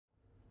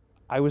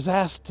I was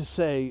asked to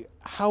say,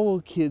 how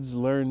will kids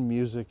learn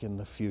music in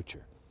the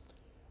future?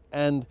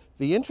 And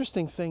the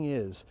interesting thing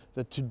is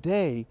that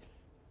today,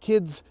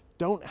 kids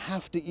don't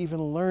have to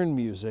even learn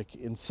music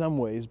in some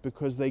ways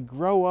because they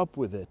grow up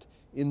with it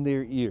in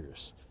their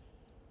ears.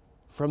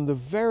 From the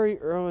very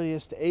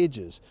earliest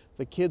ages,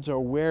 the kids are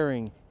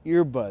wearing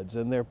earbuds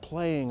and they're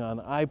playing on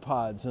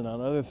iPods and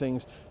on other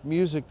things,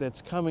 music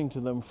that's coming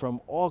to them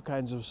from all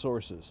kinds of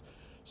sources.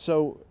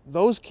 So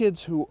those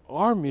kids who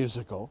are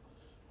musical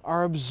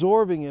are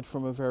absorbing it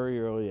from a very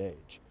early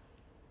age.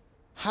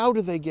 How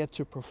do they get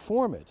to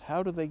perform it?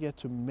 How do they get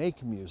to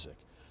make music?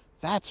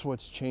 That's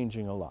what's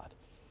changing a lot.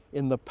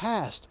 In the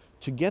past,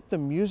 to get the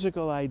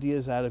musical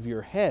ideas out of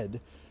your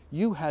head,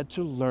 you had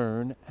to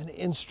learn an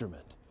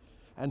instrument.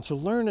 And to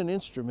learn an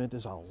instrument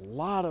is a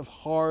lot of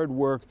hard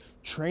work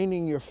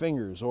training your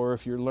fingers, or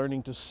if you're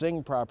learning to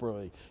sing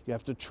properly, you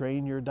have to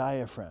train your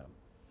diaphragm.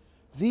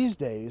 These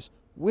days,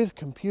 with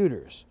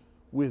computers,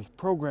 with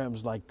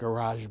programs like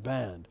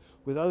GarageBand,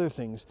 with other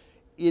things,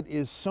 it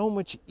is so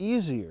much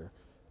easier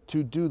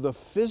to do the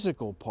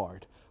physical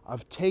part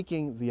of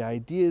taking the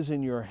ideas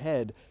in your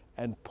head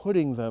and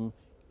putting them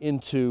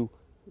into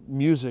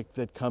music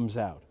that comes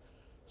out.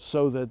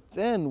 So that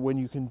then, when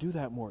you can do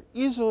that more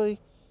easily,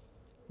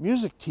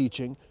 music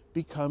teaching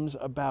becomes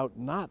about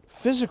not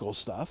physical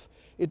stuff,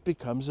 it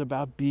becomes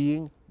about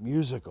being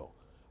musical,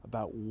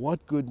 about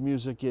what good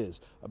music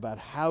is, about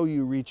how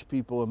you reach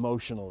people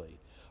emotionally,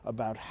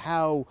 about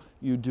how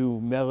you do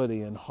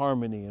melody and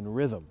harmony and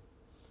rhythm.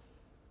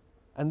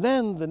 And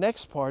then the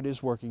next part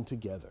is working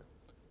together.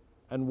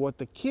 And what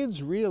the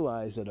kids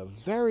realize at a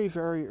very,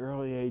 very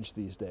early age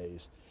these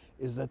days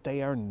is that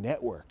they are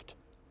networked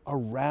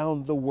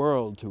around the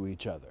world to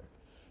each other.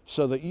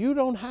 So that you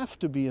don't have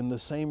to be in the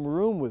same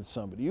room with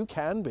somebody. You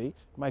can be,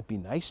 it might be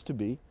nice to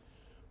be,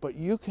 but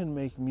you can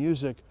make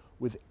music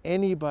with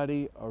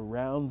anybody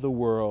around the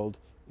world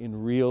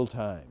in real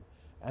time.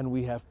 And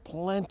we have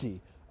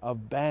plenty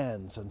of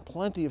bands and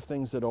plenty of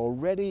things that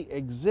already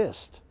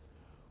exist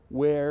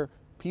where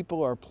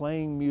people are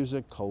playing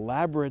music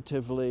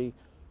collaboratively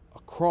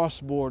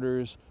across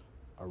borders,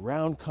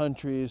 around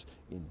countries,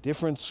 in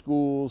different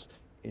schools,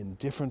 in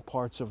different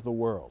parts of the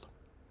world.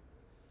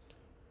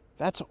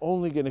 That's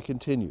only going to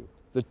continue.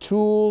 The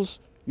tools,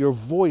 your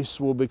voice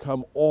will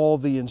become all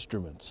the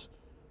instruments.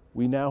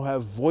 We now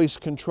have voice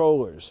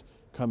controllers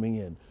coming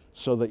in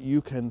so that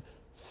you can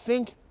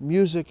think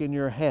music in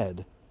your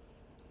head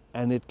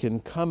and it can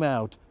come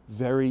out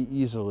very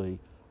easily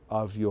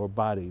of your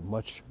body,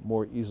 much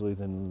more easily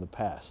than in the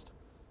past.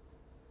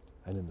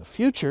 And in the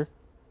future,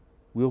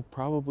 we'll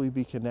probably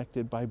be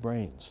connected by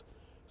brains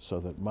so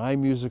that my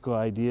musical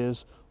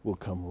ideas will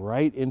come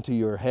right into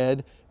your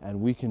head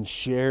and we can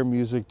share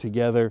music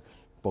together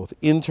both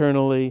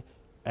internally,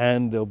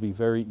 and there'll be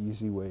very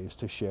easy ways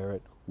to share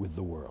it with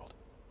the world.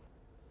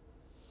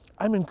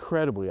 I'm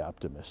incredibly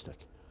optimistic.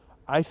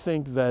 I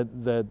think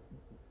that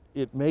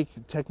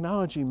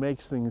technology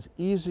makes things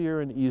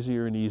easier and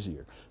easier and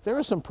easier. There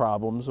are some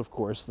problems, of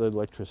course, the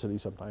electricity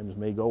sometimes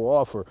may go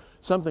off or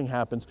something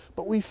happens,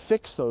 but we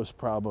fix those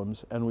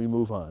problems and we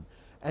move on.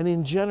 And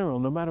in general,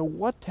 no matter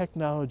what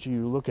technology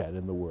you look at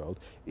in the world,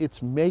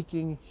 it's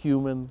making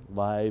human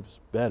lives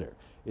better.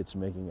 It's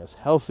making us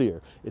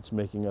healthier, it's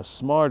making us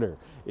smarter,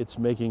 it's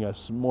making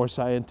us more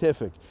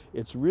scientific.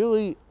 It's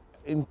really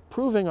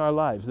improving our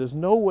lives. There's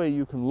no way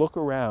you can look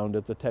around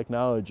at the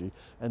technology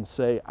and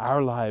say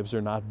our lives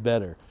are not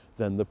better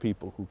than the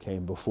people who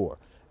came before.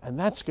 And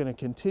that's going to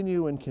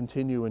continue and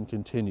continue and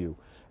continue.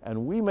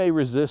 And we may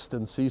resist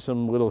and see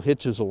some little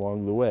hitches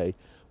along the way,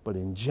 but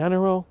in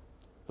general,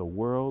 the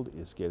world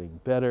is getting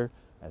better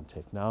and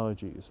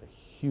technology is a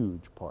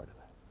huge part of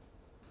that.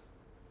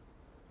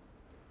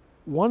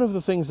 One of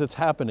the things that's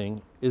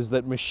happening is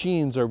that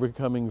machines are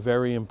becoming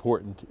very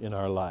important in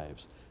our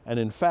lives. And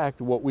in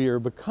fact, what we are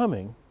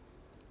becoming,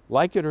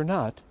 like it or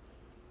not,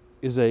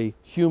 is a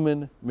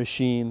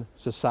human-machine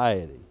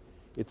society.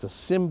 It's a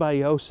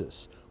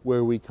symbiosis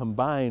where we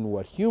combine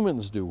what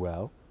humans do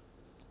well,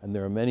 and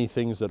there are many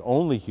things that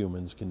only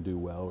humans can do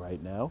well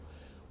right now,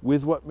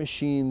 with what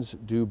machines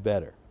do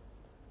better.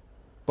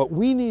 But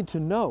we need to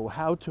know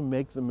how to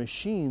make the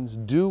machines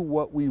do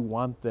what we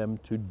want them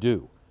to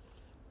do.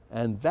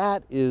 And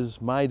that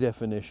is my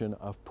definition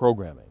of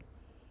programming.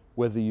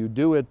 Whether you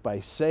do it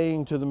by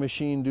saying to the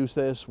machine, do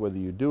this, whether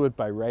you do it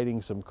by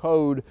writing some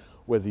code,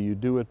 whether you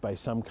do it by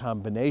some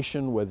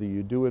combination, whether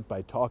you do it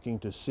by talking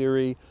to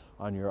Siri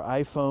on your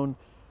iPhone,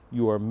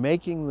 you are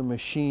making the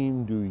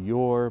machine do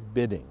your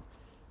bidding.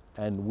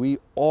 And we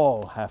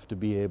all have to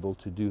be able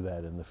to do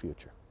that in the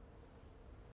future.